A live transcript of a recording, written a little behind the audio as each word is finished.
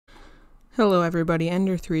Hello everybody,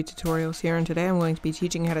 Ender 3 Tutorials here, and today I'm going to be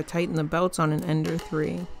teaching how to tighten the belts on an Ender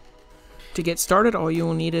 3. To get started, all you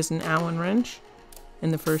will need is an Allen wrench,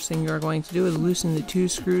 and the first thing you are going to do is loosen the two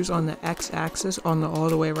screws on the X-axis on the all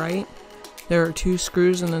the way right. There are two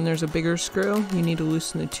screws and then there's a bigger screw. You need to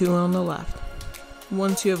loosen the two on the left.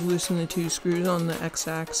 Once you have loosened the two screws on the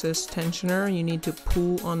X-axis tensioner, you need to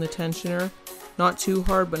pull on the tensioner, not too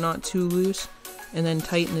hard but not too loose, and then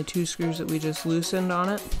tighten the two screws that we just loosened on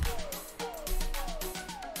it.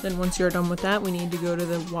 Then once you're done with that, we need to go to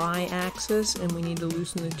the Y-axis and we need to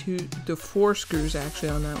loosen the four screws actually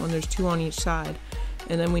on that one. There's two on each side.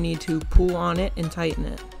 And then we need to pull on it and tighten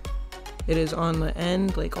it. It is on the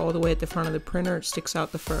end, like all the way at the front of the printer. It sticks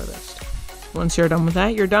out the furthest. Once you're done with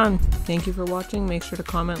that, you're done. Thank you for watching. Make sure to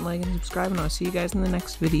comment, like, and subscribe, and I'll see you guys in the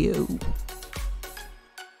next video.